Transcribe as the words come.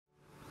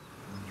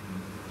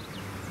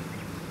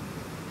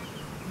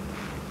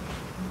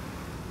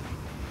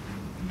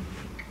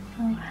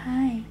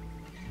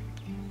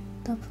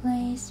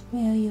place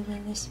where you will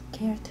receive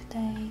care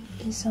today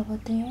is over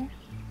there.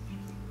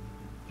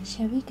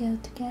 Shall we go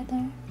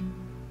together?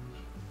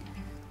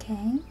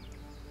 Okay.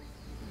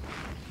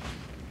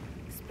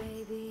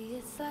 Baby,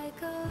 it's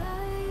like a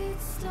light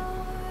storm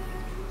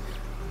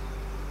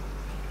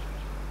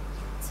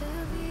to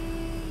be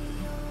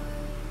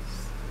yours.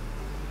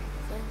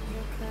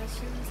 Thunder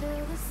crashing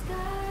till the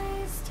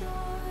sky's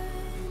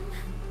torn.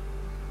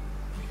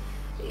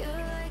 You're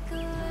like a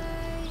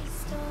light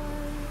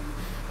storm,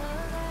 a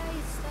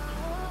light storm.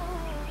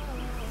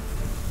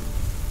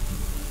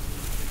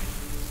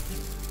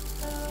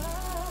 Oh.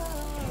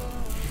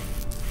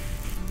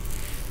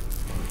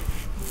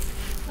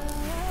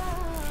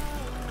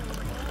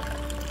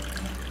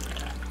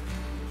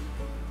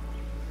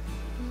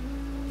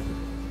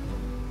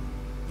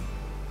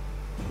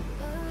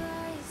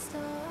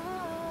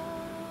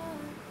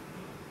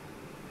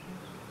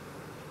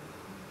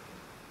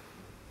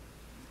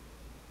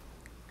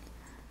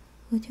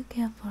 Would you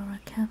care for a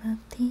cup of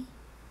tea?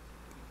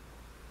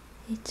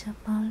 It's a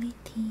barley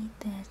tea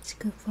that's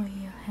good for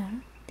your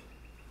health.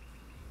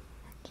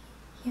 Okay,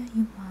 here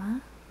you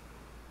are.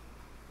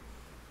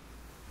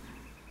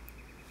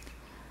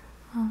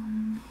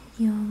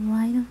 You're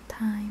right on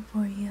time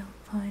for your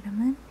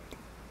appointment.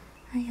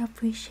 I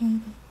appreciate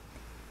it.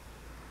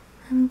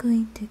 I'm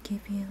going to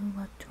give you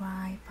a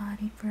dry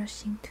body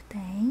brushing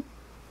today.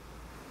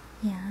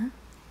 Yeah.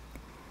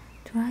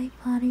 Dry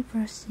body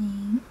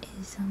brushing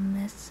is a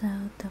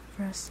method of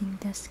brushing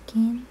the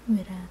skin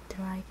with a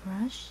dry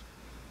brush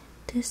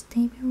to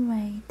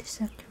stimulate the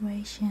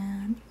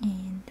circulation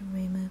and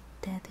remove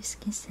dead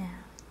skin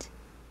cells.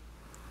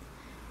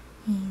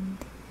 And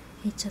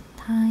it's a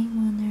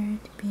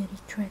time-honored beauty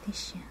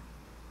tradition.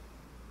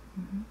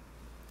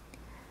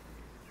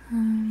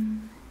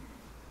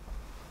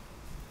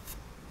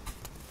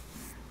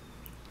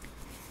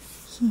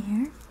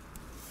 Here,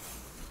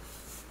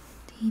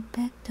 the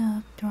effect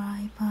of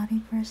dry body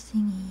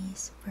brushing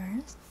is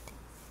first,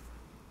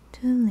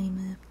 to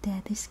remove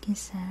dead skin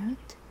cells,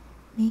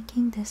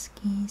 making the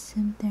skin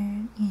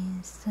smoother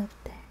and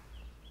softer.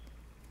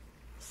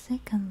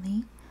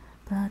 Secondly,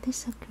 blood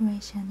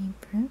circulation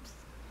improves,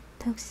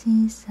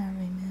 toxins are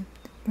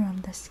removed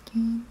from the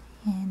skin,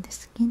 and the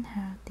skin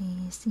health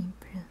is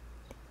improved.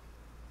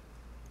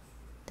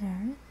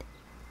 Third,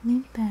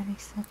 lymphatic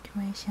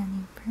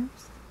circulation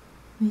improves,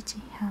 which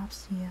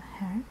helps your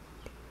heart.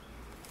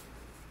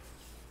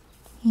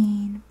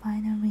 And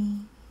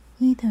finally,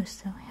 it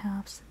also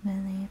helps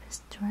relieve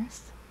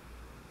stress.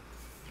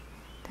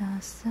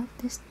 The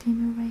soft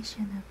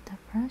stimulation of the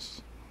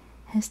brush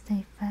has the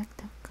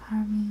effect of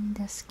calming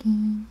the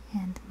skin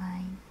and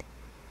mind.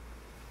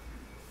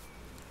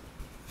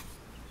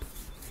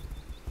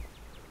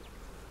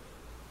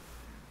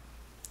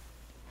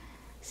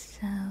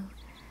 So,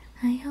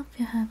 I hope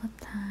you have a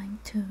time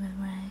to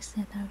relax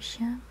at our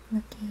shop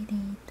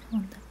located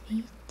on the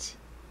beach.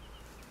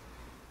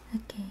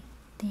 Okay,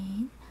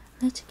 then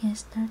let's get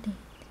started.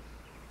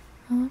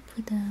 I will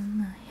put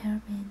on a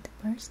hairband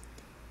first.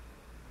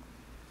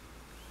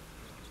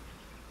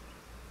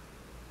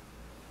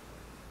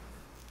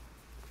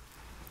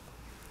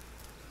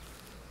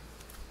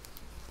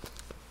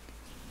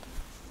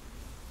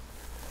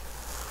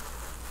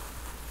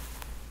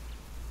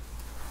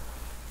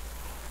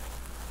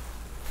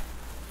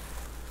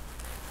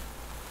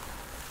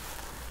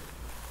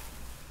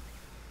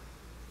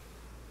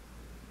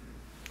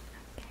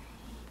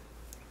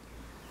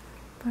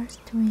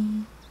 First,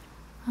 I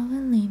will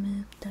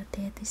remove the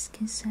dead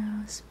skin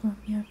cells from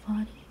your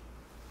body.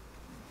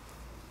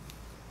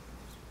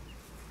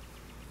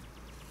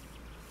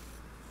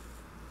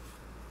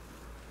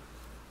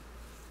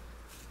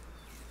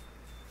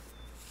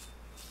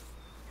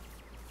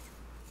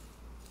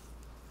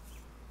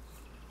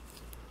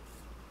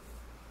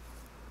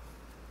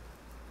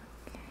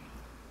 Okay.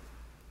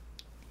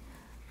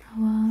 I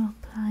will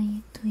apply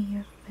it to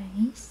your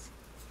face.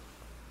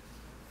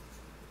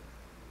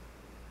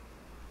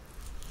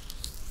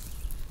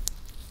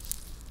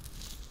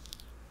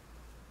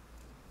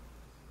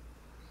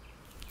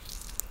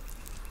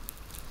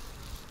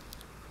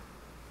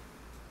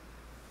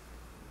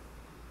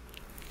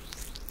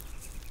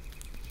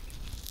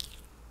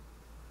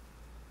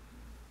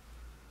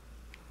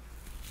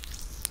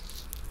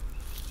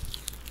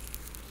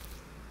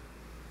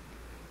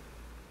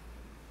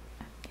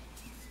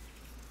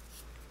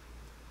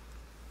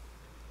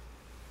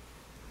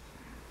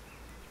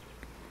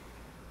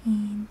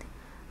 And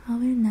I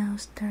will now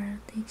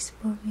start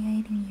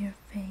exfoliating your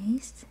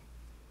face.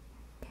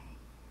 Okay,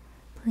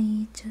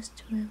 please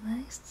just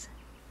relax.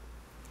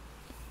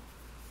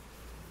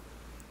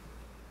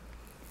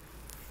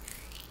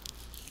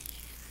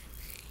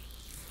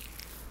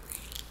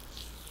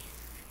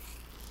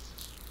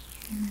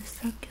 In a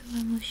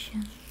circular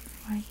motion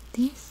like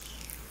this,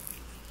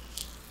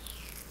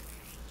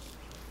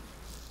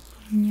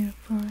 from your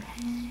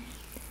forehead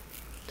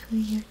to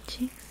your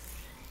cheeks.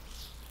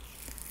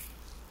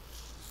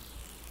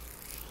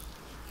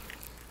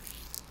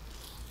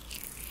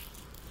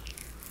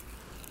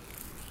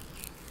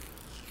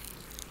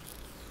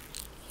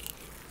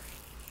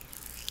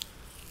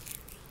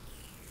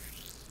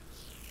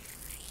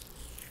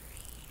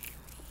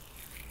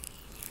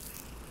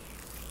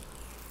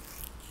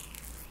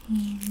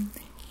 and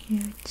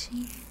your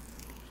chin.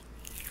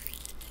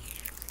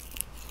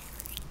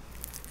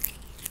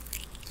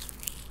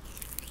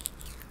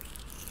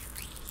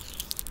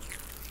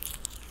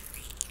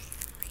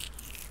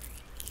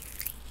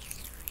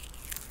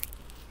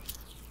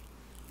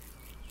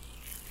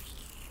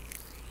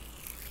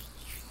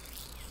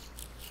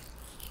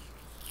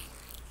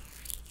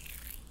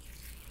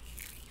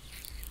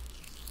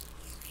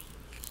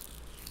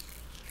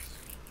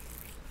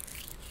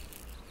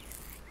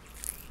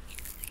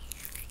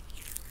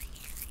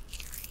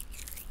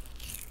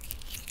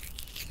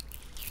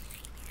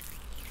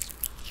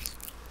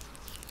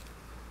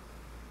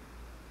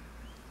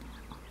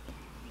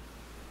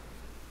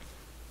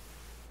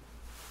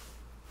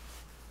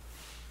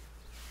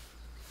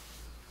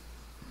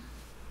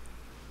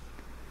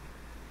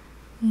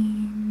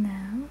 And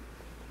now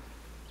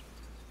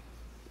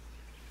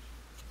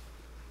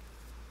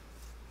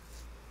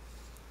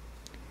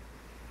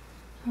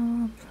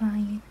I'll apply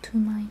it to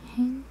my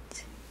hand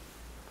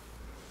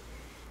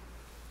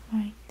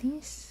like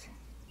this.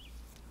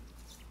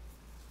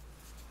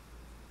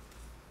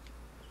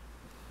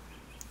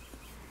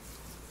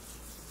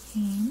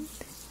 And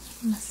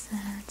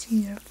massage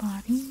your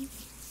body.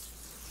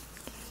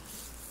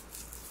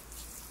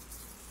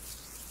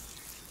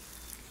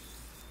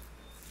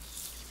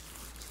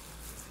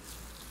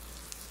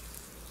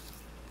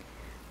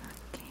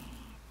 Okay,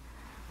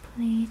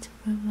 please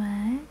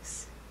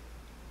relax.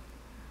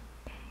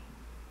 Okay.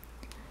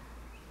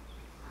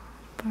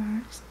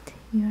 First,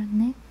 your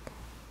neck.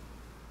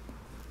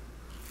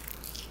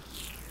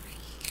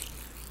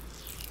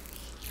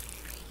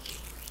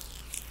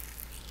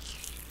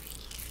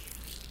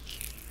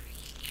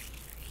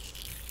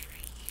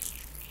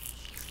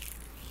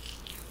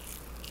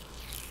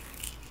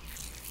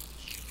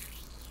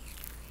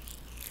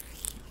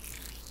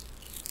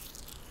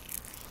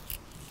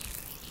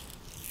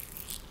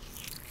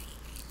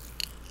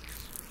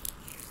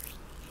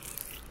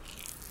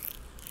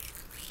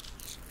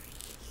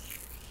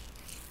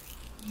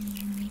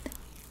 And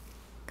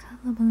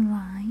collarbone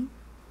line.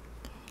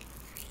 Okay.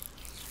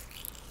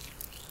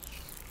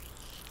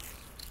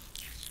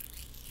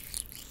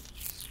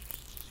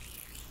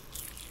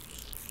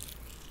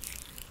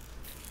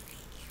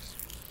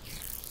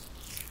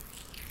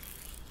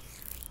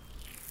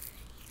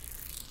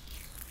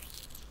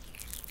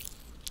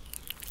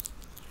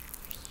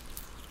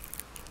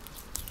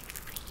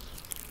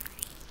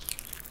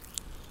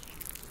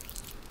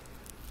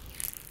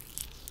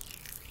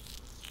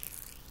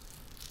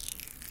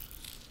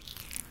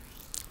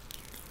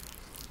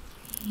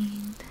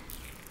 And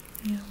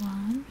your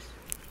arms.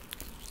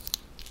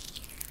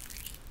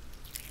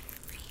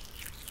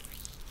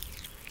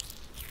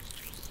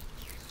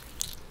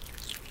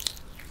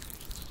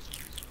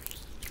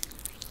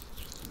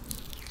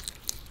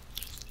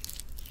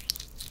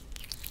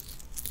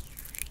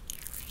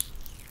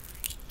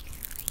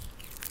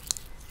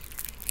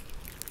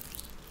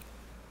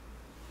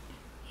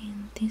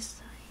 And this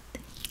side.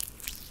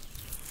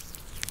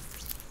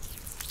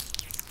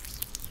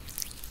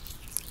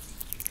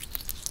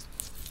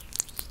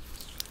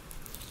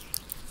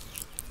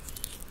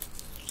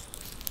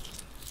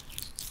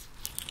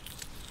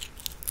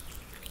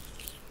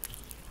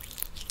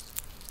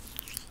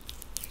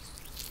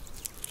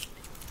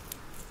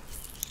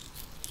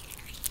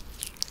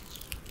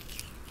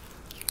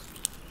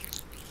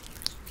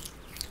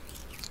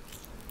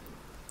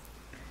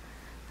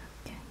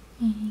 Okay,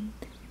 and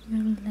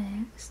your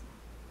legs.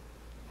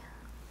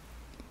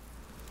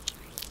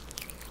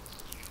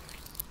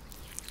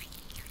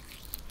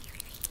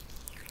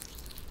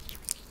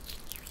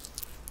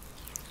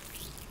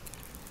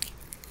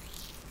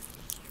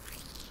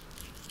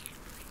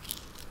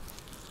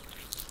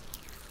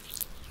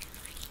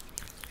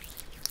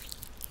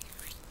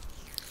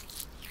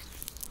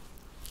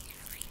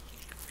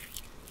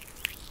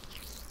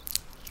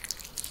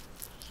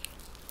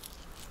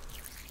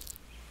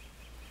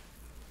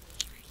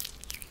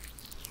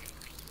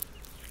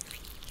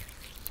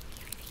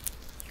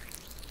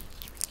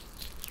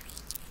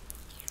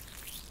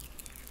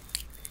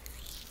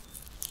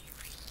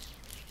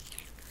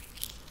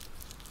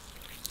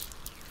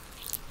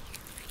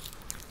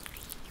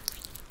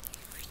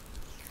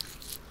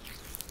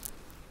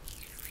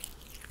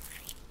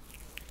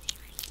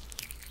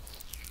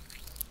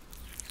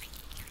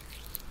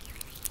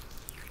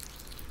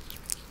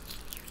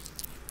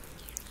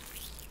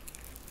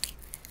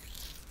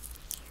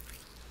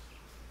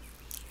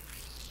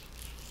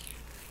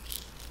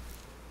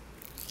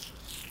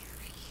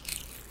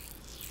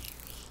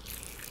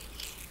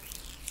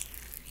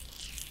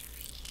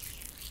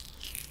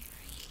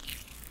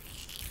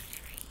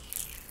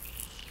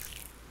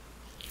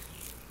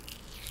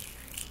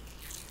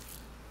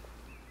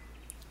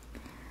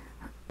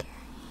 Okay.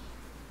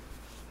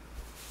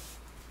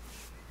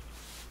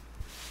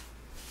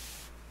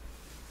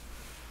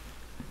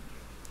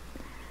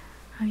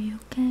 Are you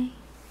okay?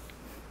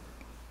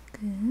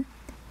 Good.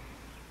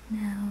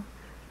 Now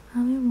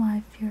I will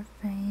wipe your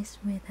face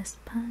with a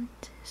sponge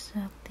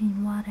soaked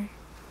in water.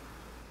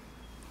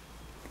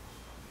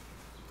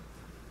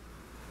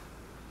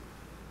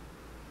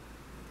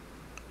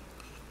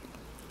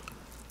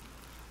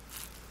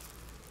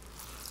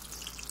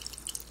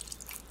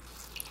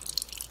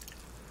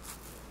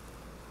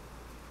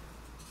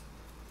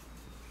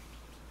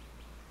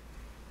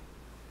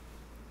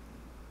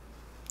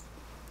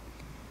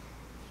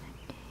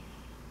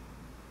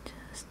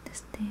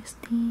 stay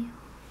still.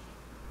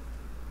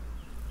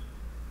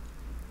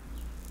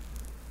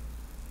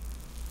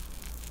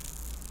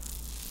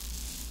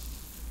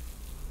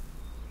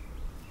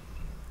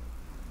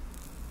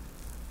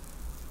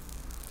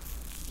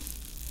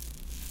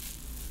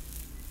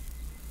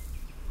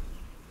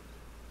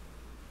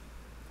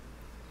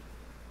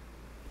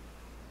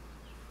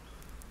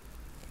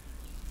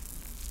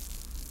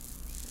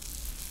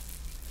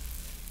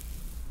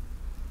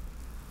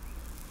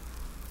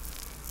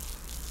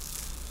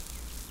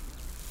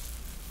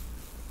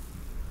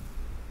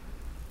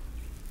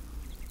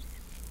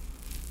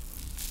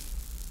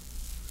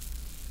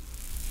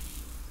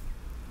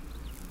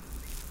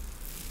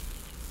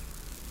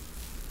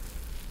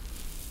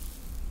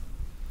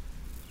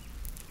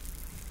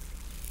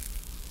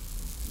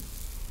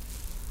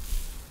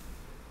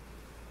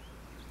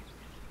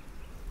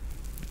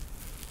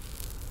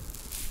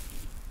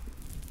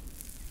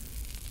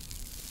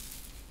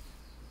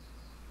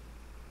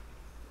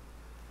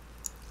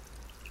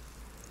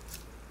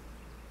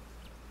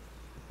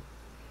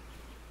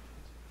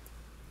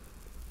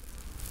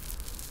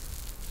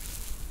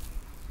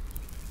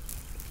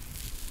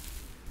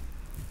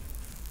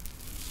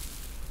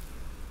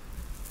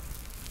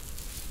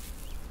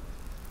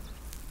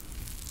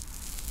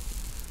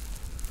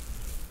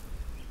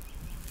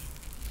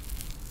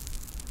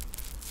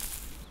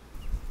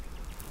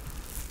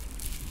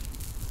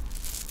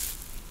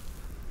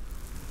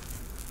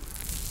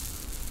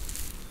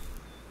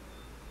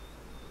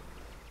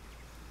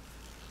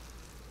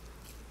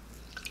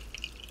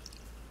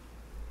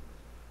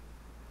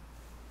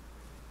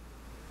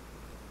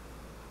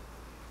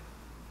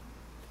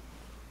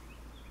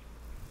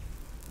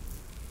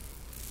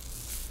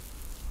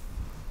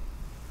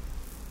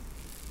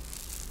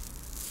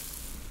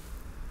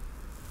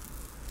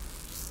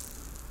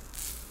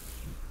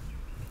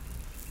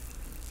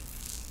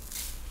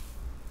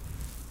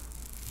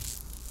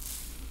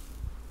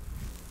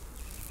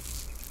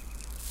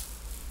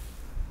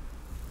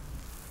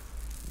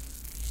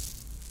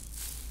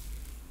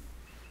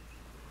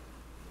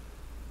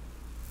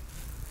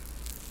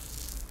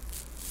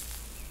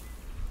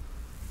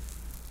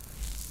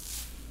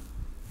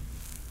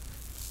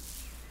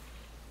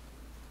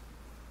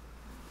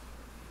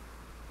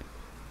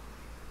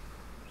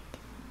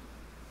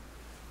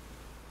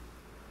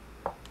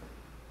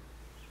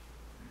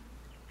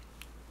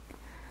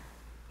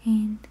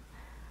 And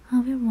I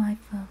will wipe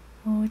up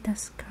all the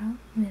scrub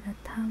with a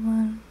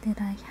towel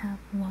that I have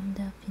warmed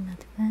up in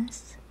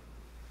advance.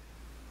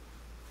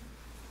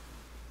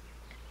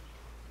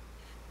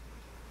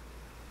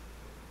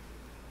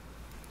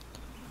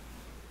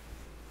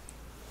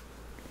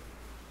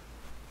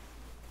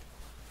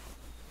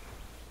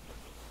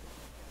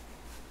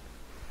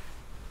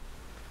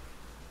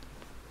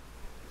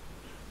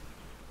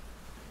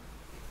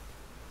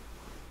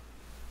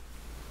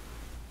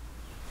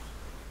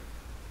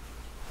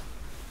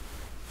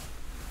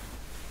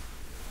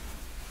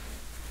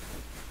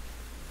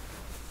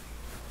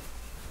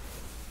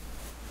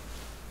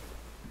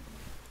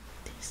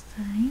 This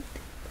side.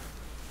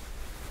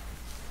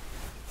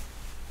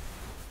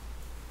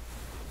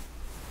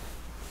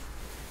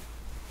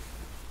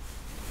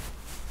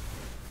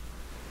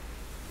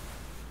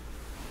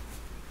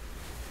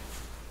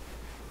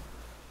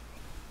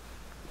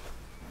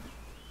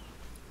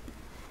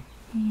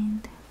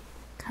 And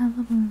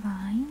collarbone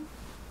line.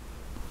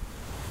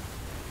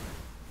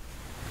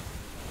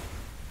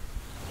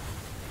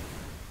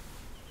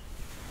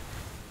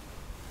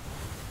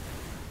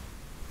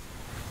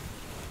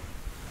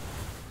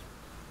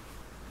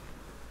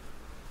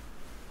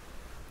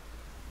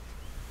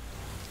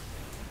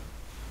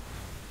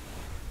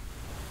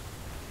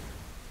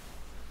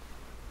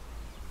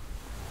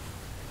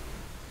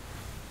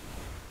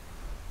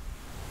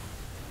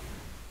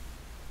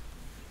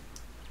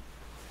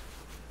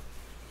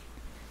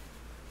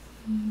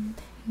 And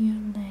your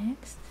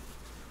legs.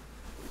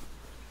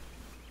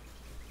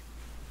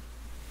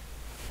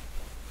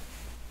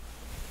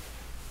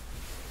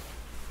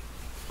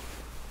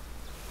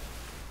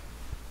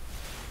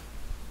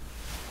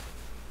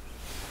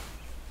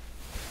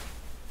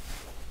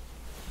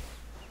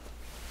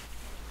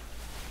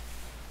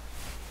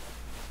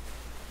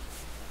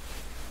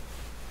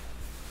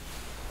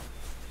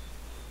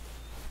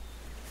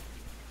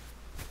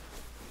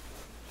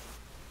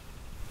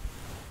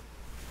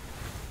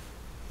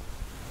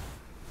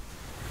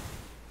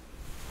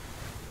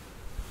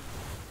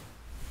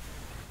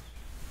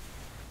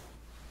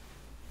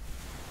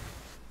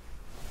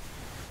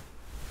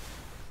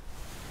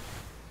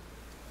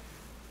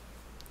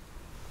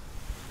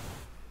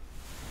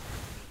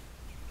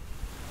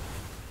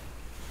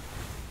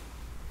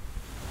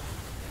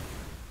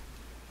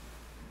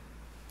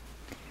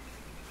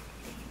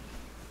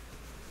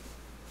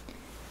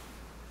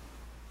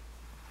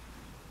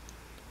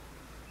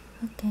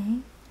 Okay,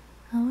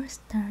 I will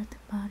start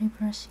body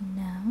brushing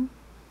now.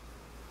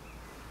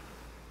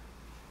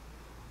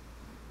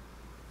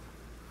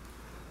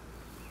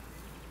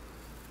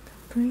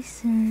 The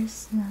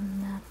bristles are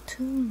not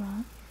too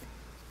rough.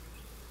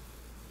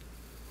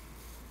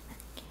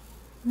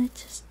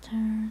 let's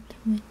start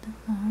with the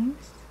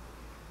arms.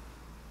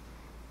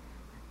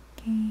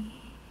 Okay,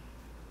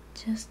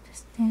 just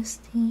stay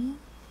still.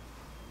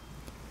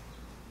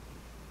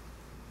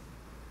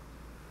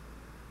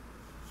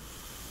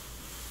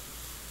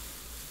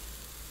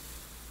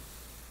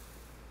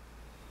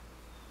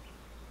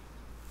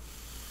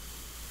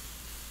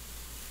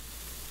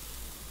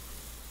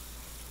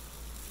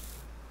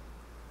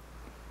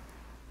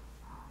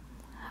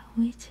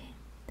 How is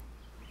it?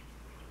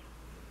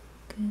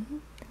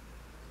 Good.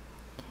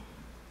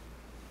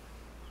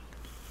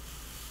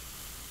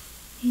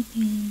 It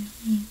will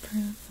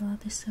improve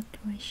blood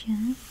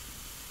circulation,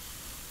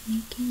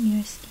 making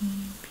your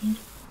skin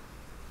beautiful.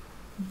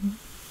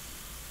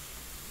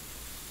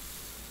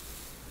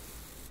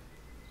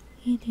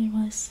 It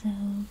will also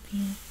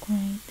be a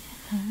great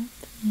help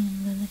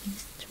in relieving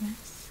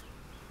stress.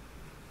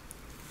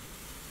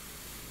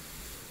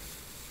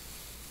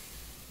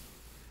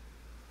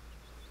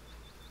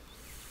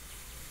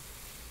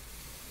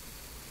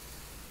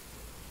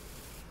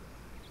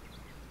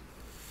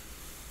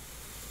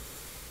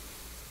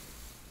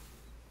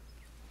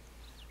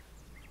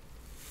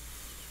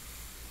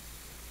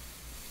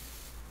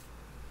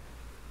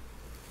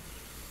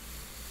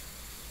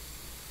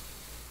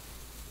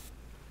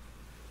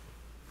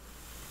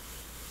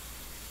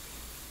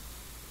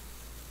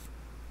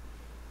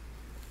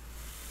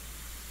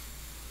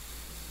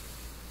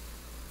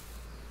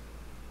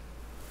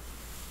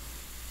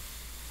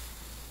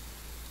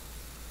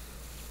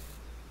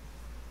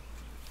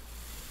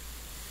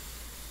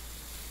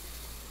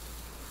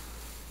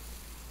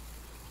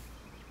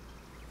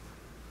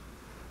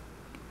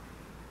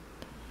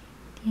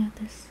 The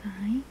other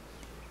side.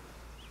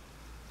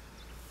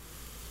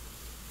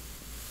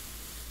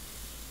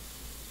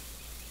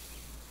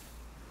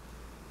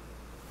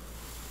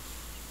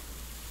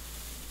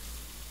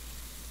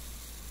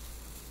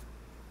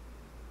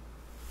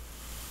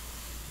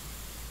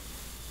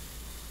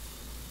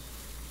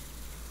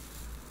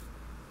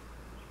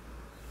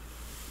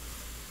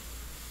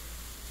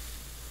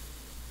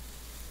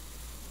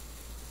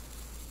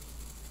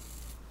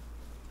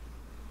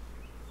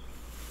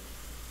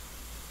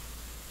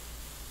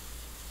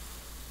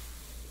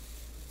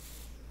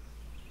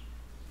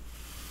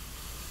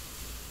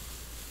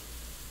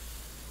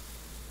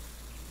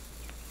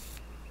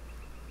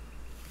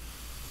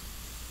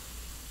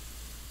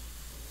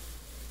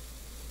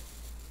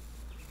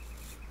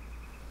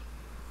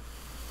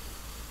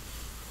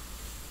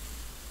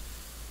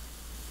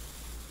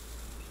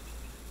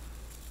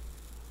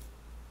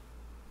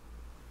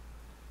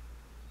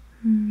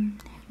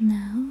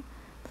 Now,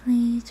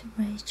 please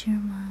raise your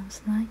arm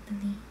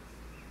slightly.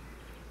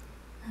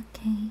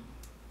 Okay.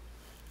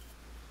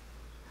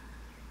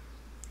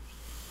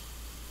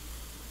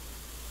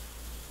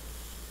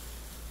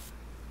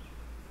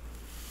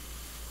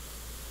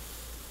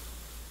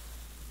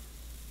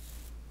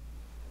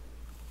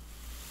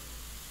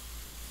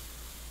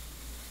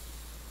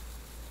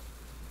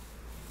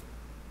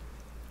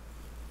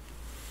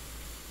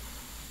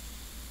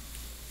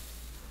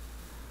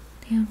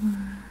 There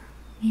are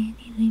many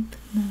lymph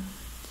nodes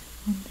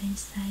on the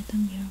inside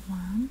of your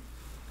arm,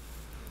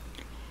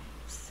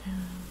 so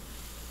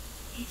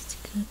it's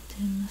good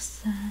to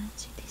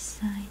massage this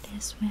side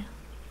as well.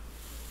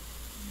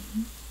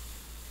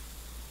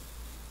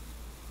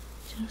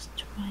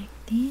 Just like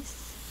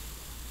this,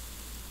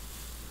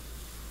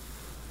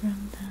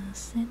 from the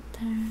center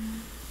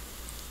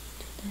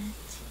to the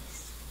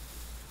edges.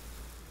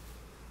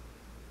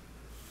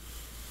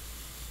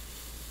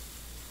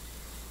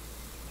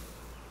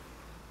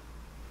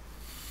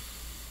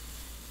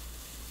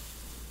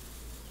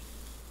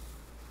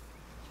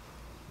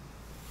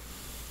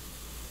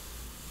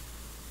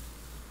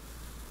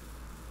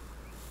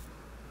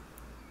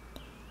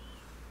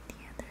 The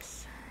other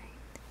side.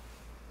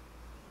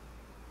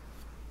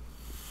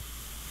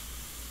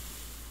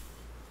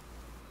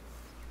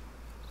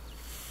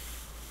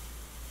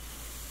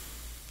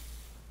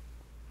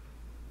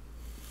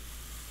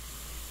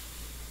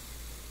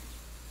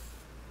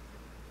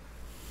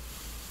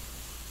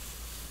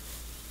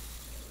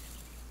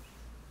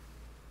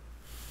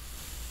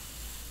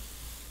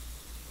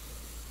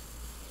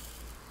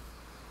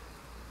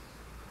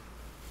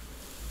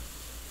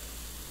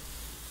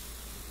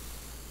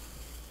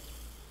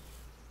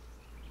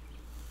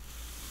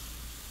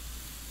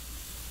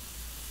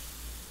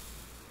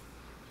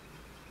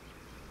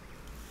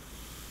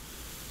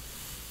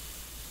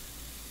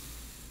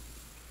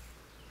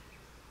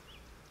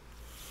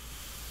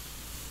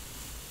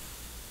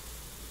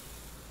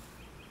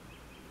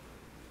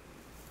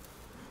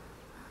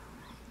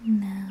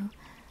 Now,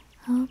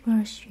 I'll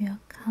brush your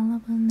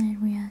collarbone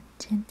area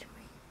gently.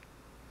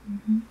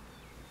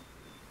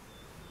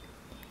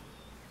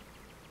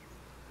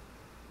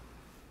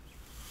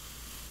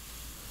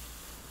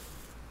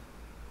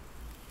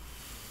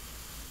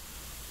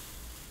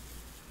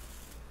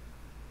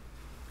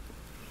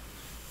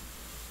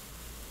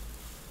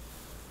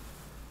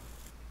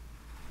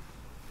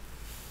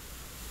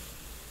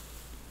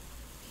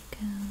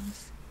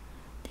 Because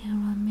there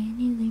are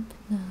many lymph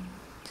nodes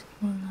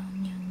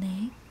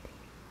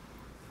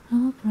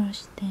Now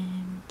brush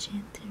them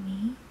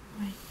gently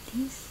like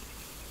this.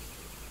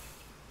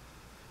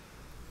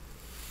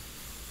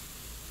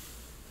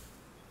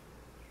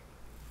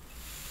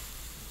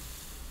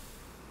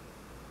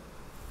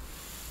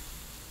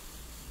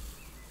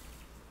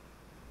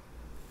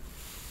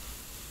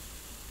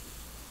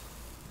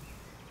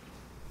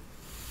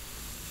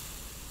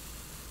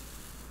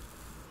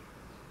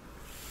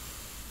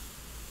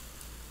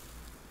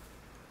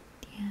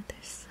 The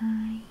other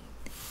side.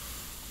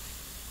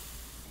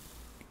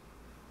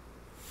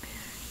 Very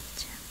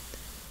gentle.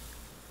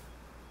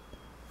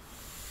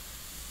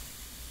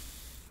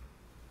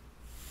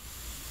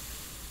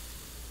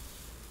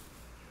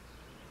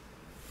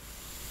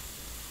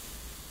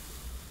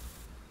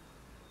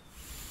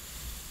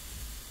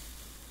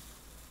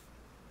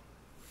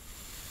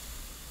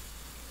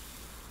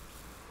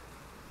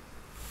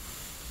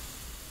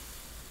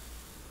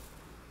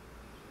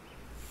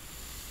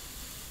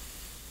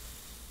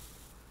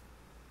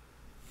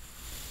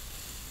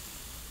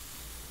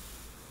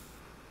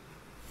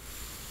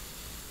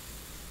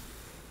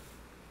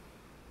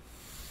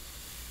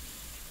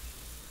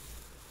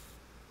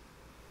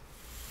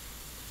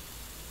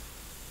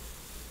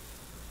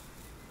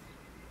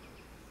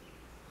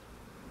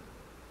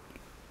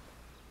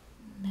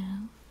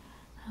 Now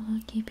I will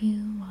give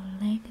you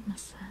a leg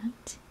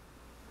massage.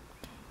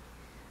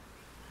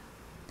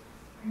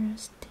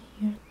 First,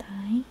 your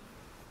thigh.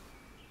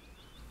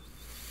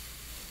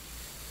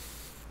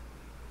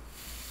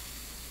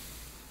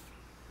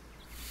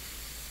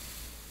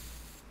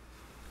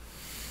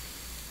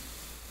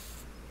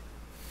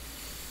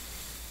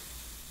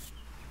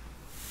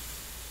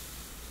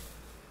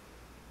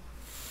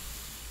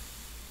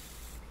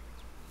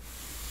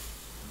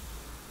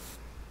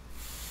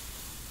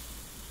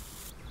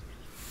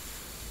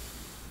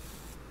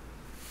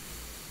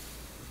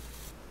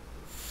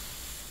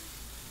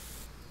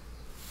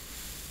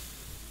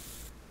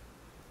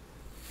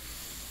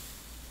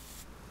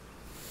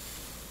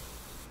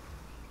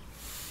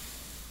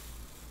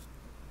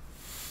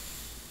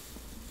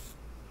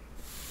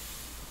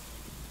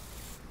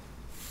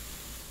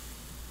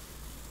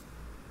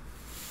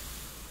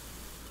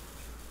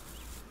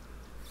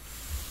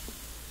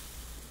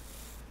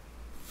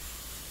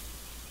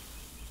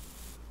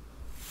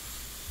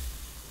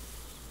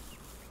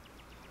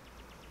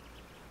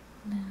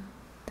 Now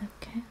the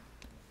cap.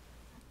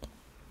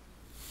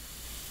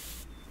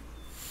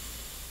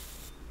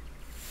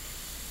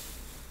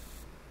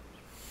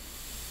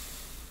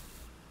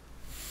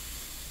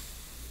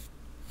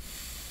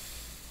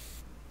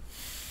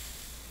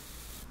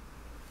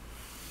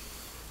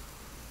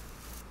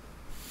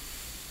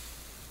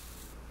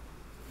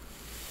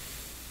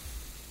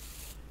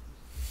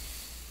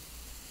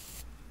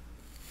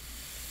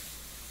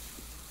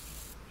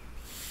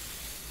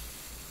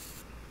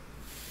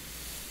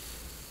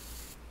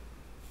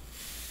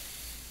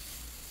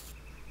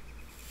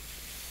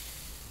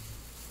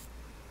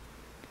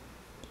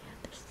 The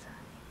other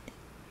side.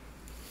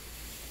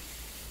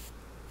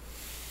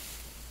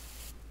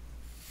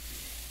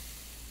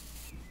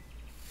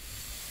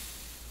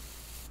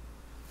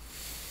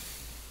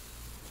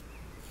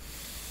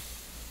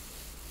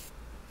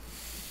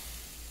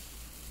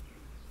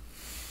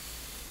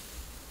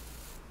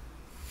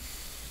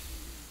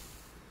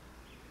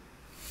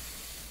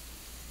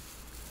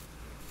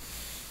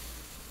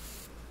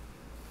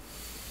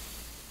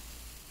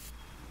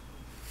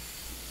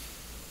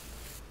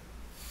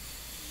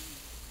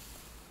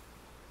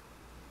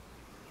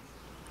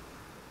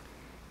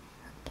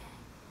 Okay.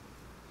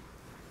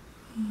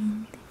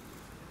 And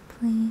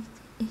please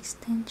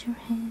extend your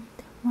hand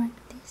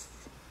like this.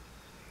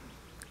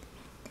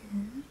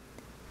 Good.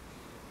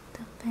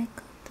 The back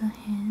of the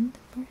hand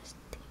first.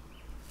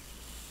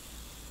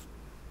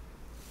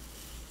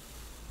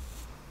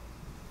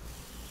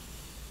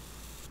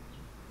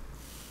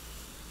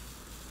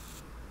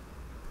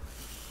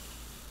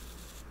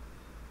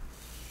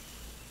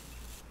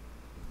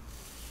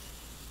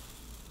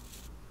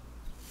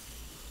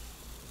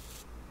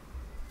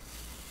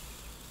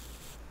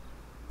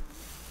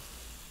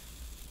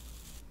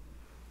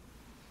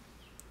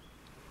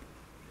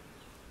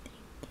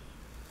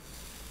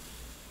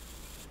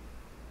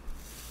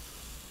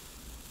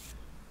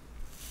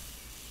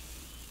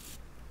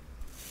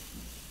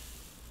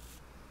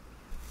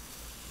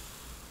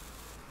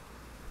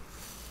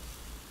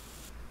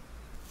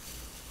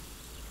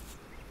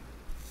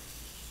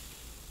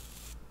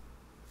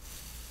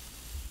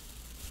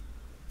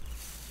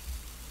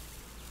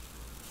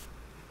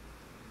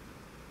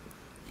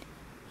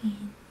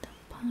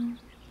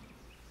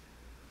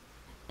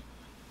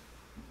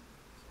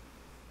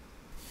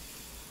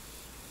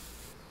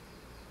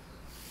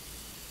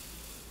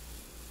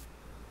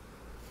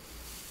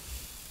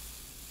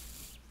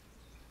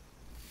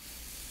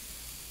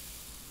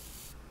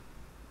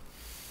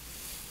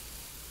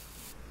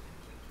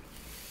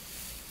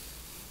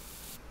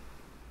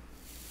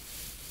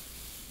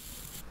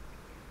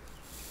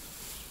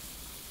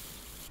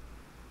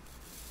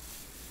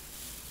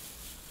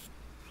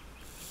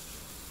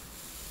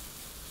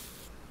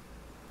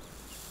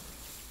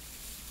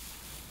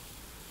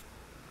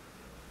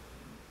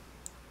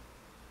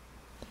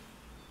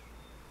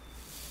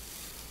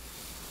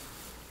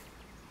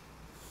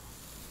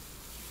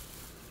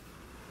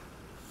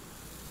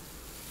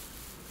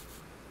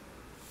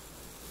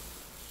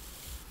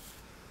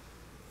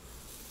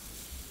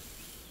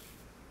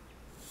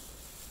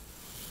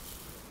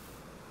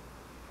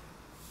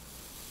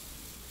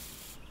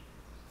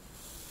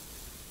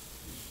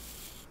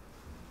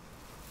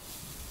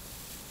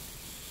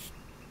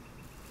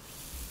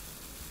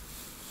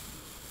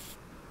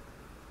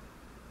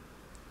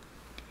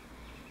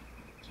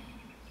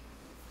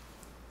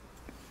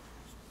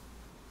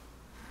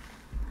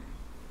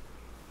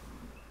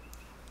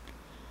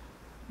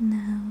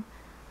 Now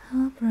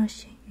I'll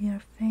brush your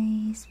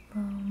face for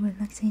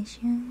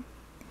relaxation.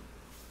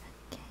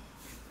 Okay.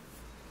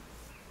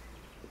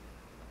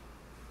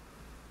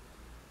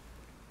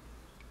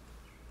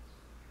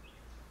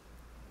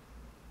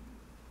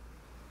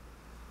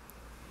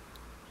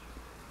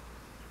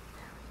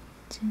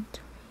 Very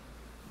gently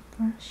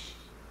brush.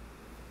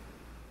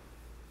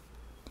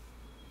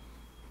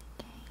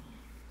 Okay.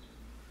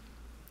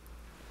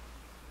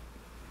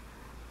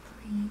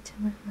 Please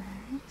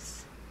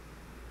relax.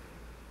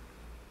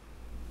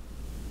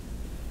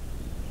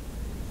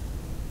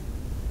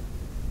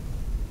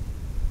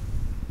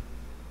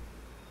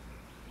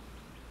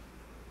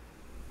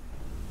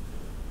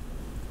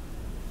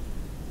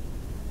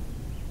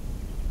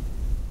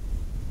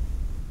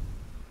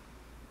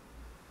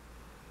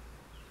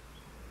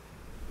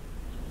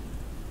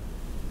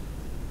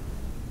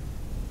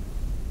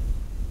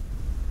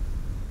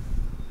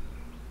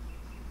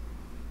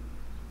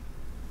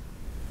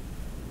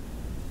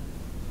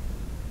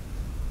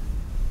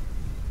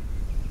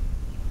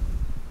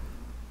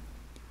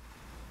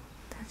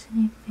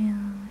 Doesn't it feel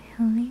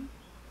healing?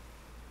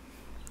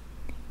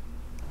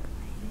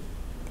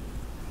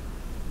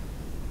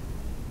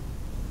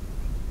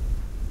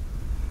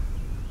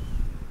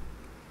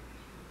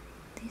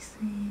 This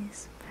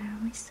is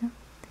very soft.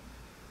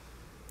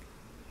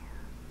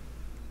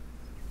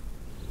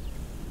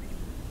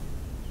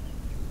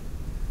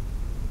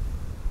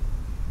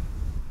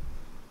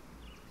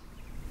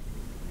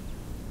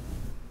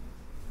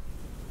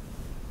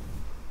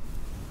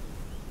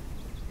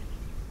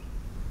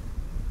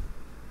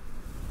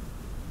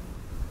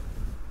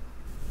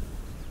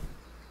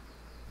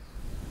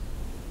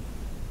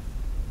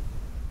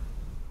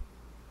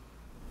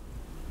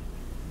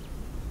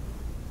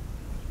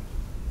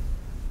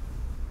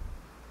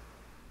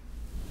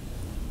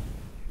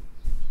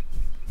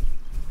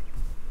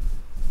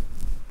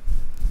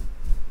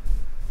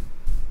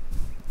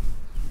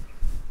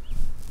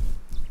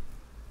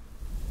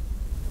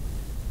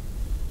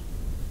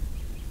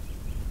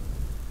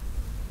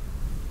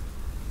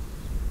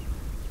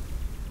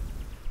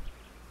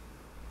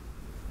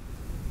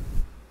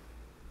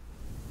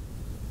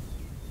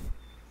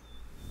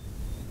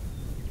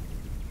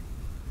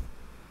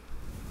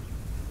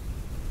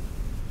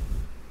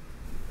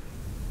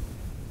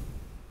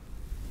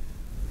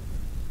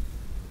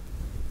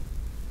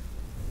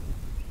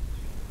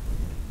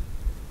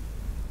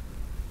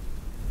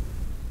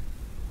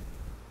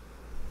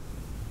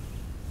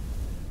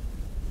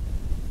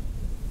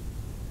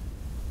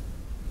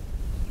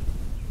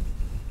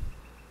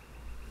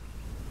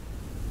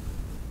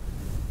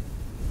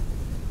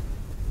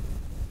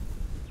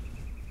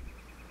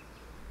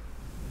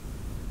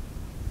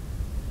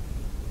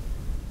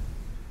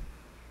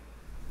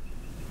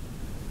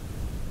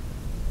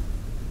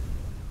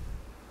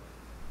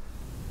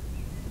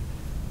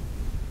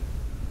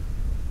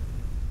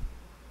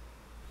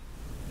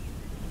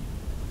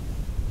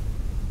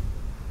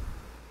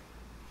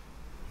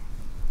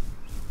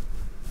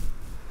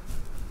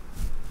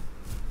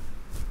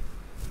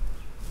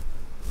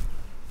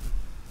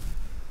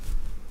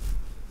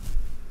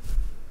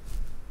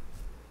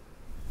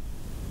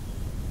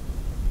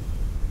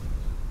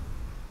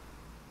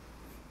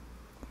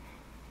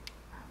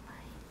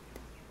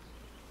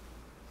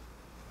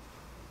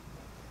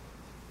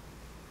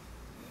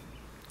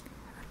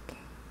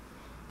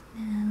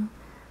 Now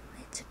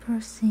let's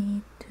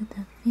proceed to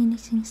the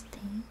finishing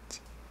stage.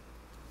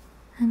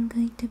 I'm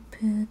going to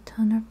put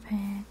toner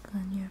pack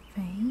on your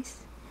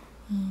face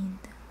and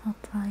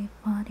apply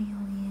body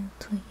oil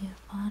to your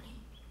body.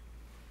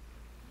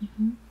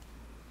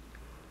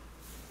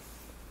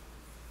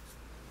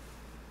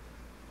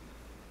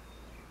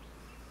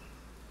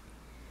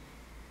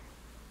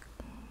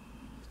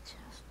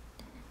 Just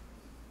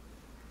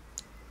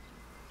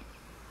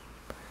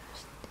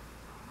brush the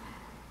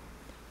forehead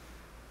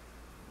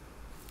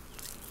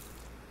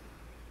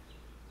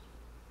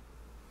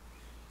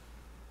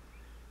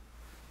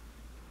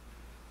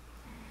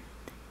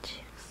and the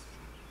cheeks.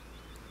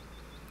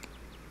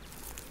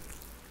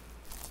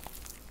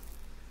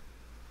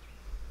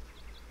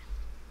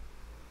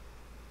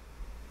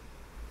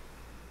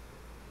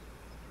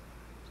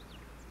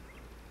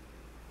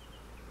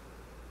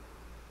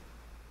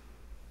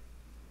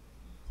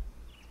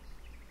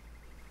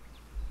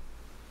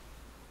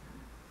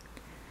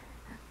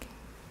 Okay,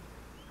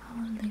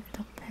 I will leave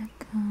the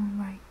pack on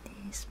like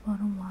this for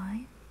a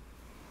while,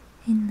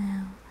 and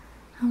now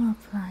I'll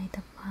apply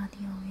the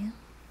body oil.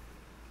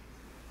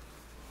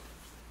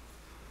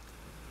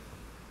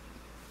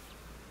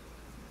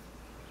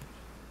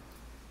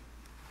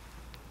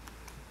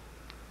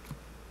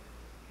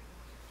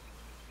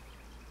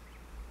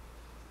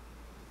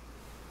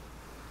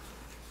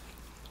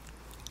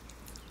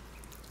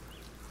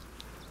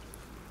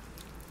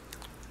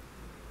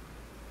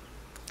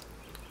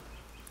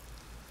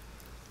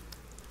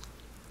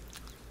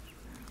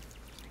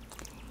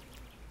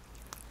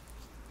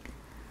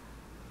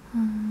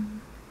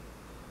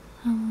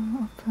 I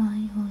will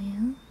apply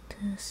oil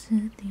to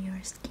soothe your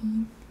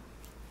skin.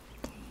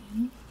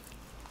 Okay.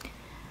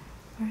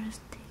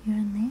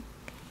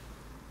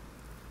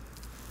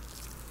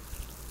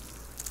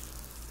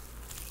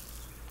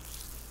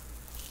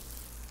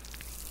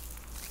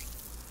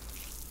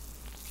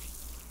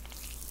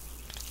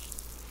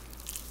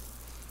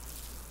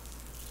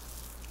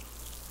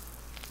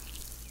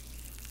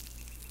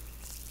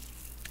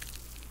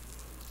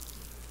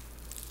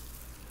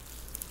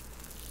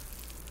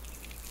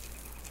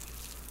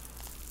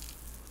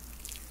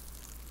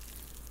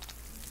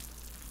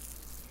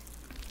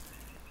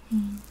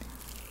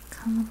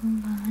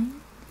 collarbone line.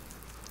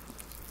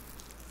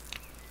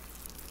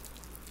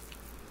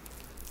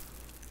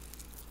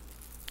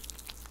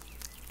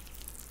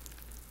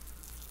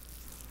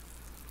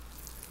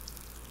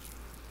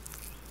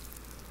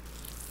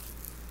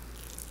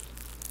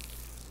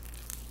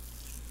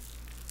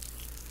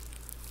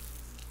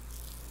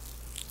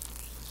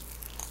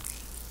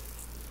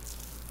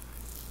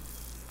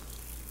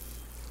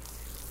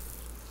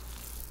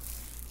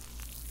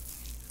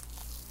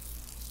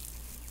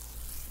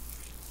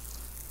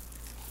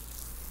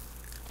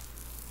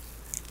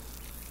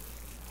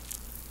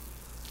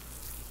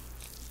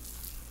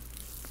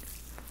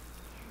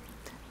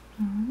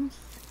 Nose.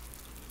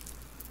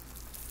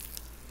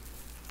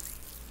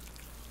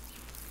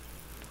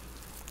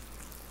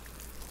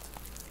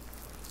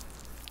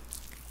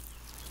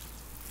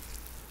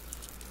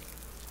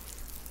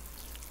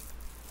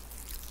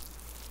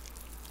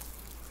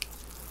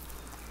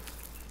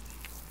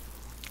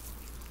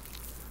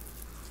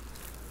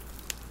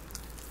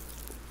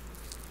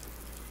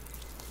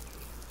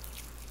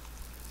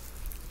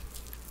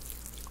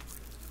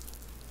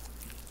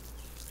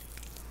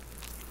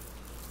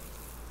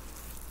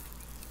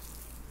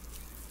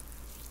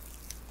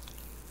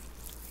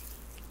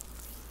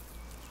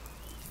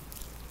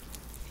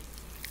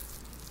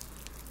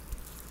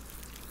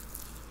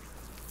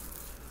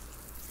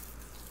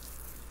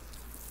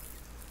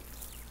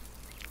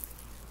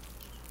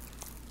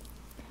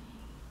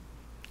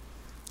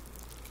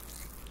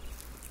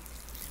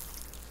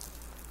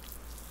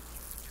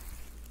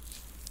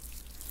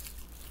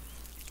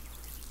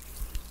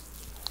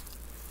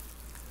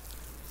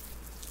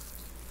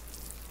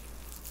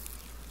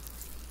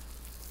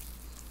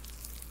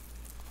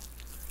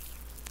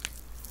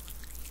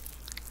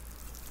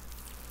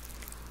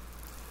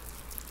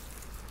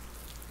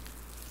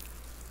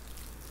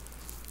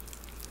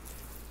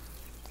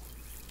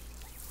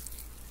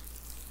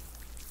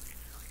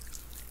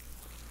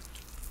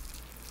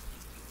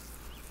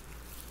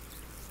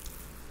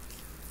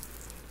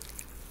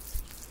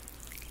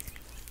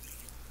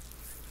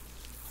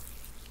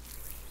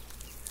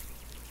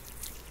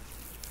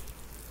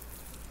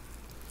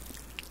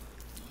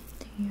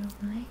 Your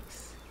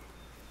legs.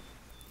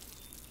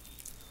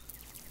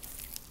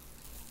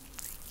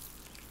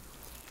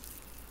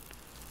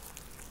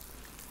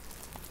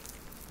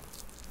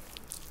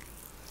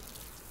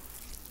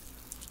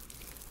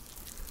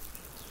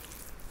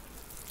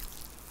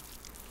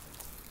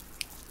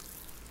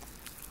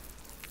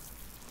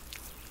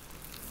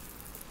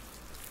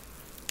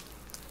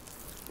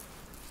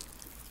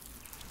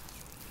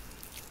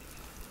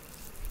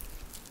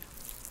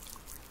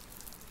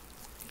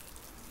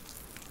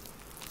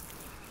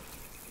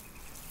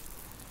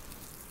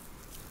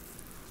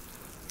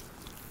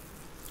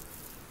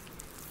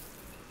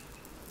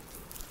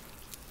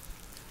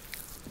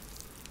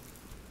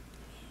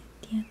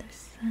 The other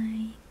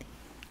side.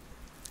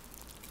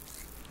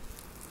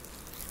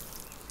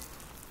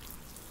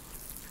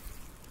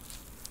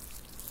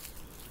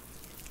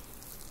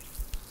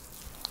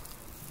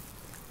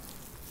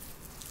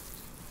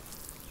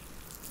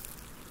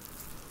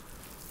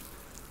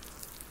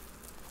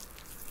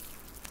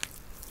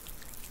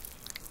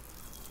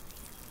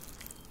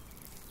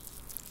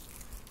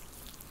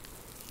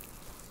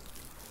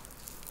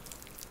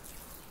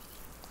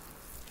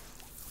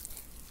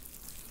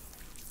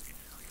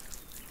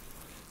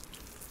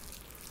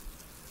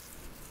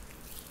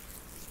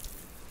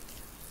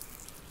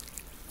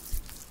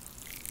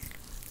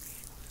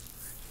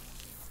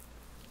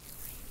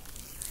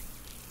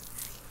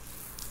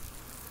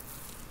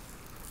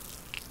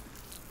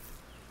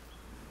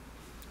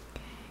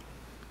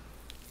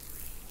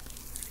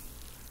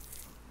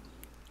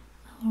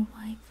 Or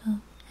wipe up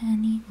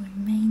any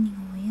remaining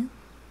oil.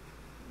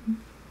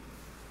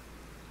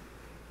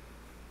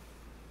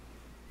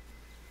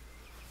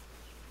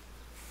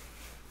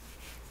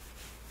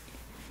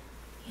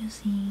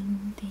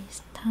 Using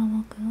this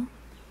towel glove.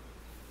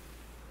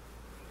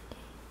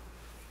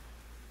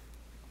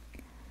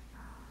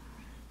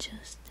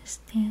 Just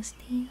stay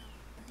still,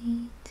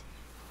 please.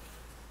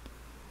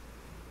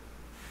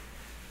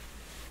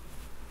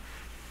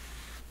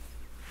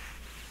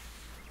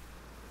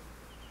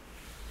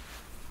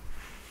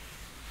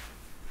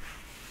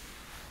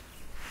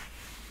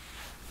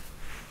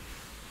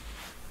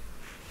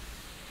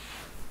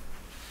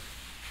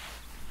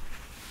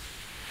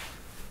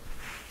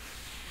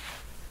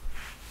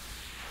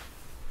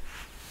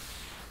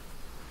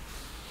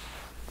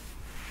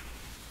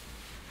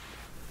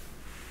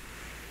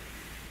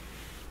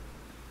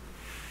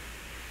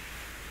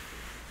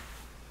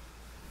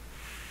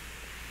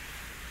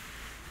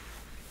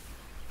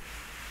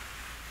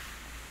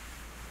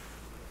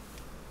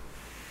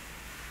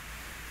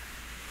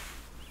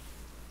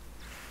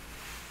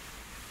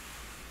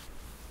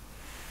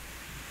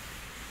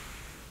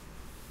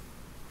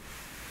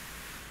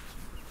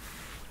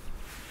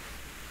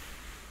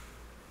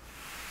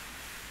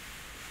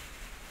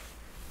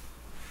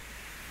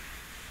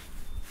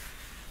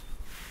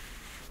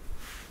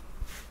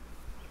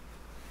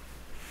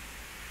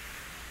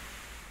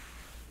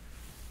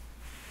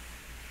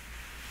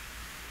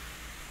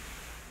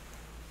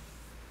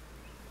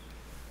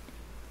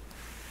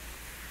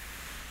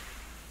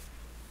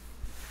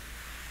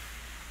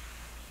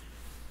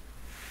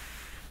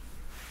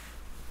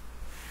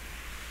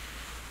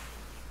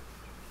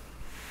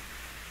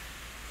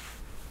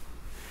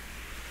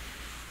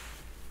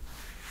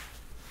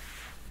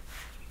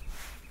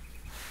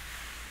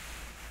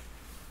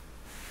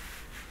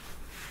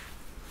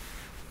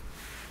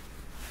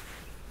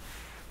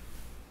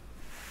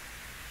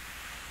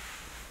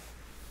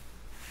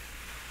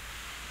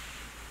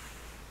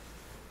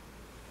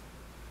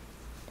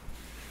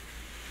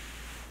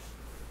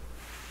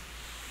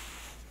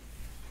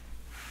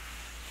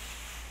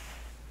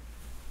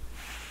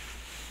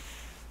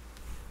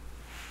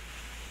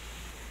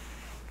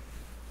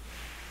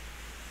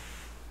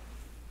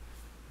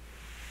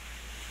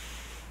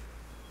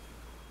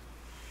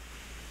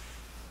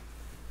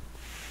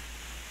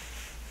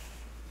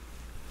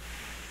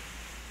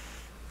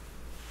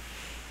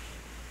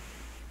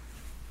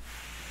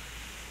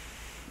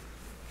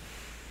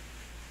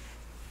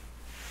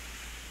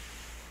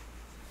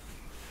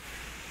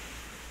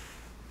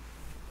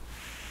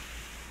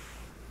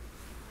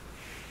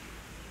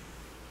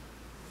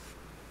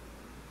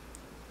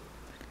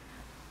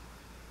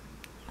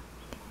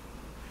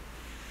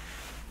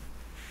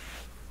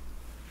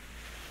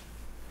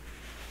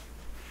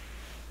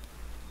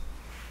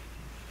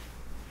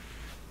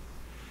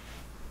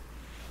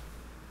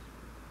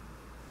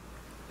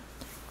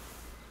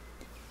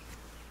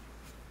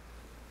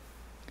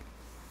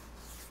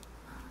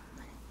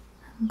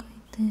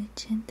 to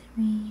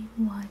gently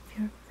wipe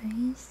your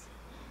face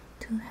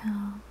to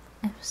help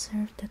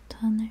absorb the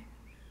toner.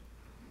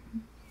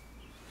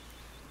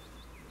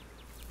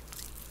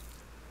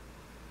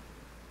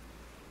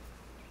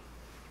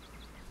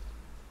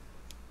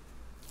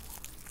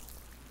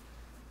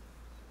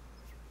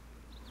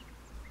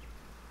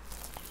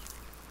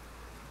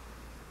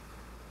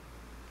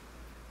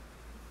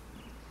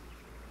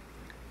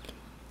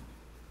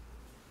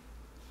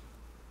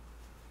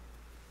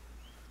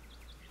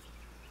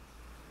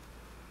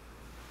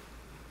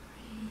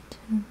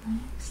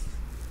 Relax.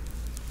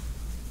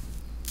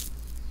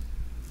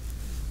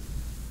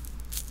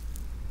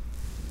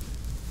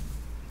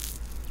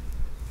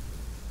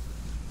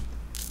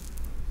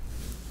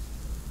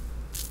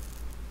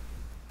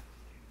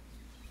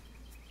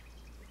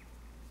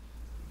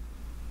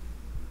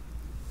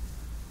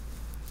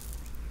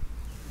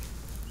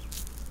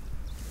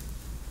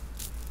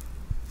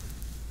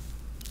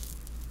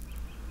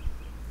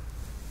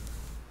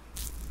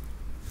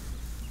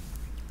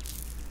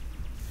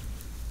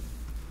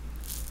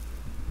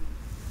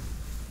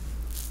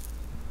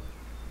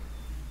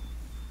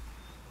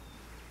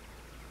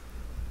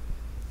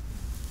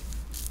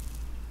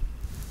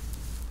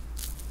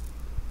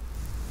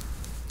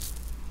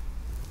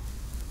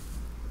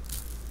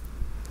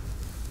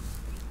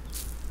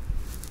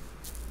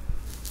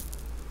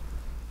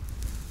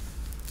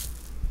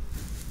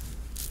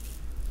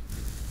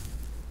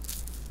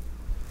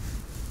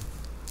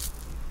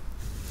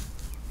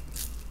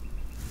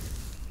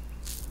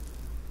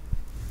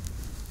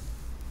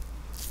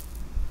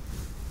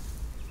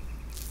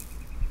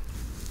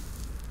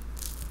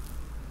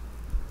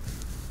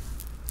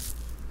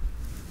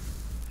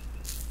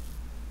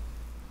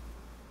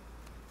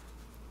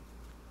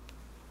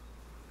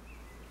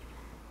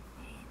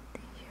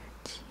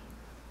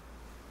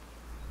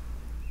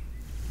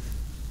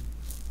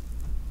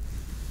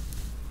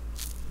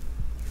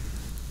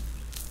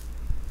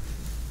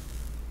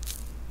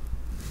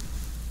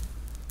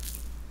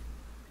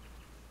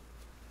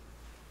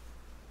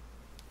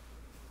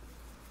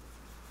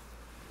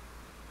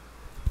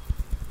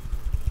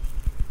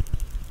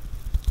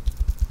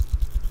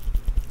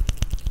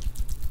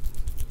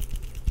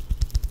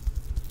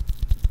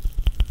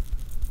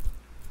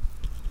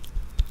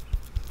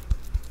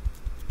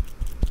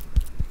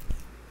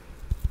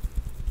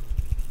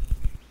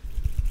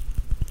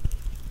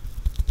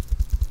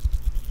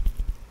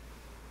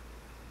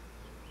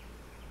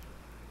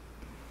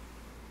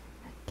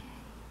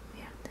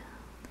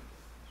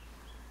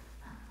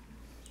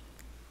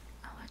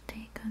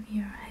 Of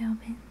your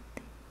hairband.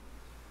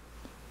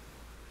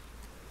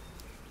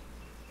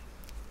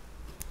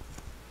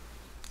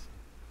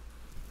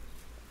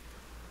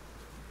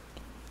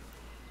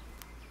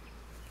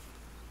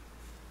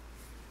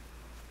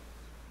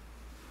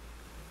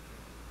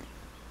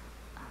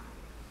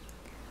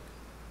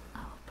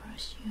 I'll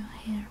brush your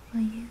hair for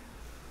you.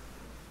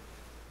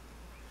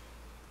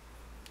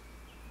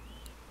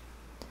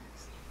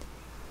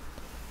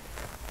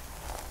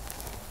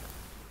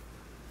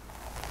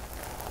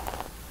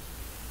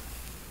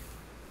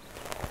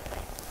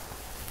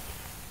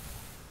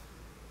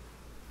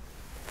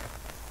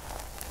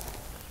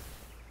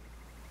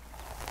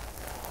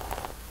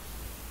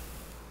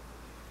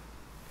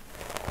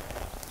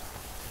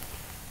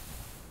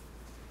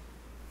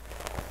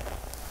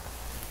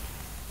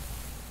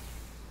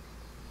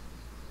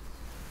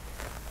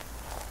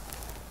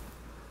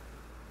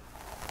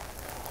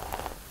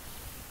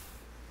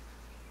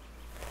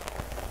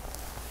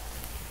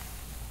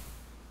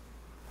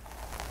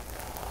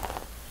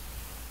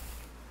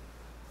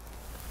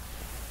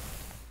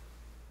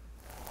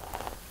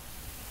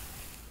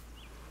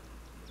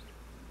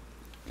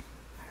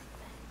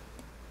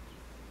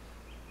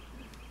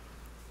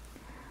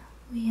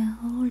 We are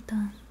all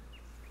done.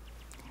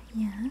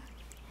 Yeah.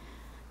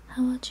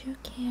 How was your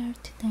care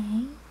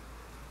today?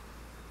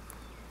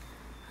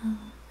 Oh,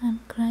 I'm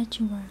glad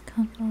you were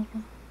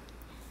comfortable.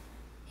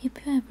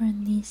 If you ever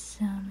need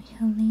some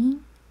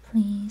healing,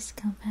 please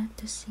come back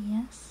to see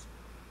us.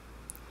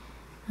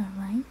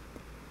 Alright?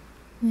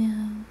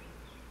 Well,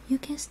 you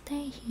can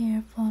stay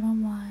here for a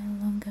while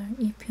longer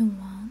if you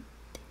want.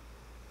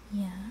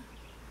 Yeah.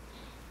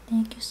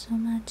 Thank you so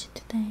much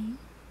today.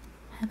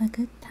 Have a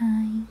good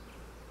time.